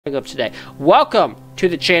Up today. Welcome to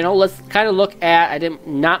the channel. Let's kind of look at, I did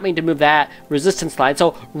not mean to move that resistance line.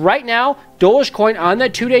 So right now, Dogecoin on the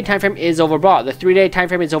 2-day time frame is overbought. The 3-day time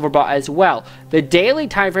frame is overbought as well. The daily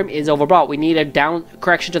time frame is overbought. We need a down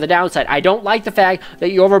correction to the downside. I don't like the fact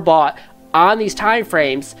that you overbought on these time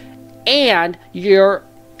frames and you're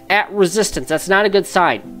at resistance. That's not a good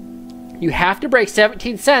sign. You have to break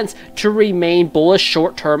 17 cents to remain bullish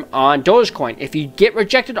short-term on Dogecoin. If you get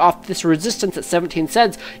rejected off this resistance at 17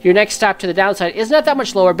 cents, your next stop to the downside is not that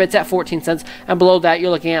much lower, but it's at 14 cents. And below that,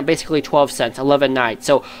 you're looking at basically 12 cents, 11.9.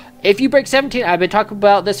 So if you break 17, I've been talking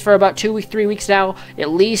about this for about 3 weeks now,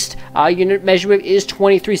 at least, your measurement is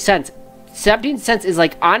 23 cents. 17 cents is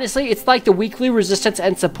like, honestly, it's like the weekly resistance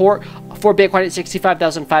and support for Bitcoin at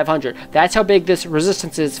 65,500. That's how big this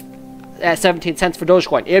resistance is at 17 cents for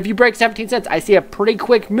Dogecoin. If you break 17 cents, I see a pretty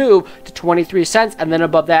quick move to 23 cents, and then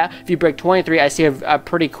above that, if you break 23, I see a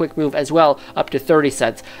pretty quick move as well up to 30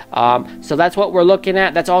 cents. So that's what we're looking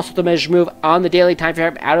at. That's also the measure move on the daily time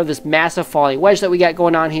frame out of this massive falling wedge that we got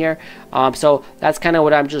going on here. So that's kind of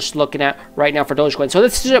what I'm just looking at right now for Dogecoin. So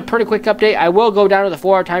this is a pretty quick update. I will go down to the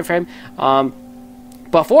 4-hour time frame,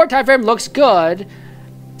 but 4-hour time frame looks good.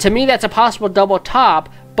 To me, that's a possible double top,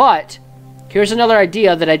 but here's another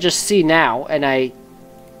idea that I just see now,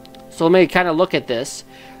 so let me kind of look at this.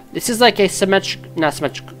 This is like a this is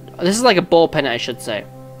like a bullpen, I should say.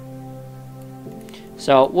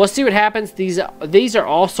 So we'll see what happens. These are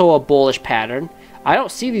also a bullish pattern. I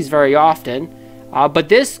don't see these very often, but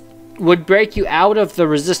this would break you out of the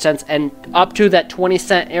resistance and up to that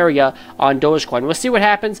 20-cent area on Dogecoin. We'll see what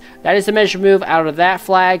happens. That is the measure move out of that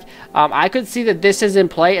flag. I could see that this is in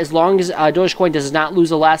play as long as Dogecoin does not lose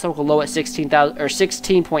the last local low at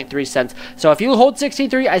 16.3 cents. So if you hold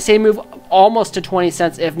 16.3, I say move almost to 20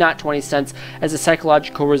 cents, if not 20 cents, as a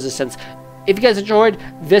psychological resistance. If you guys enjoyed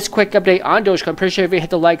this quick update on Dogecoin, pretty sure if you hit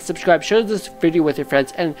the like, subscribe, share this video with your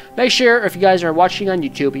friends, and make sure if you guys are watching on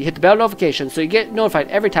YouTube, you hit the bell notification so you get notified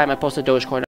every time I post a Dogecoin.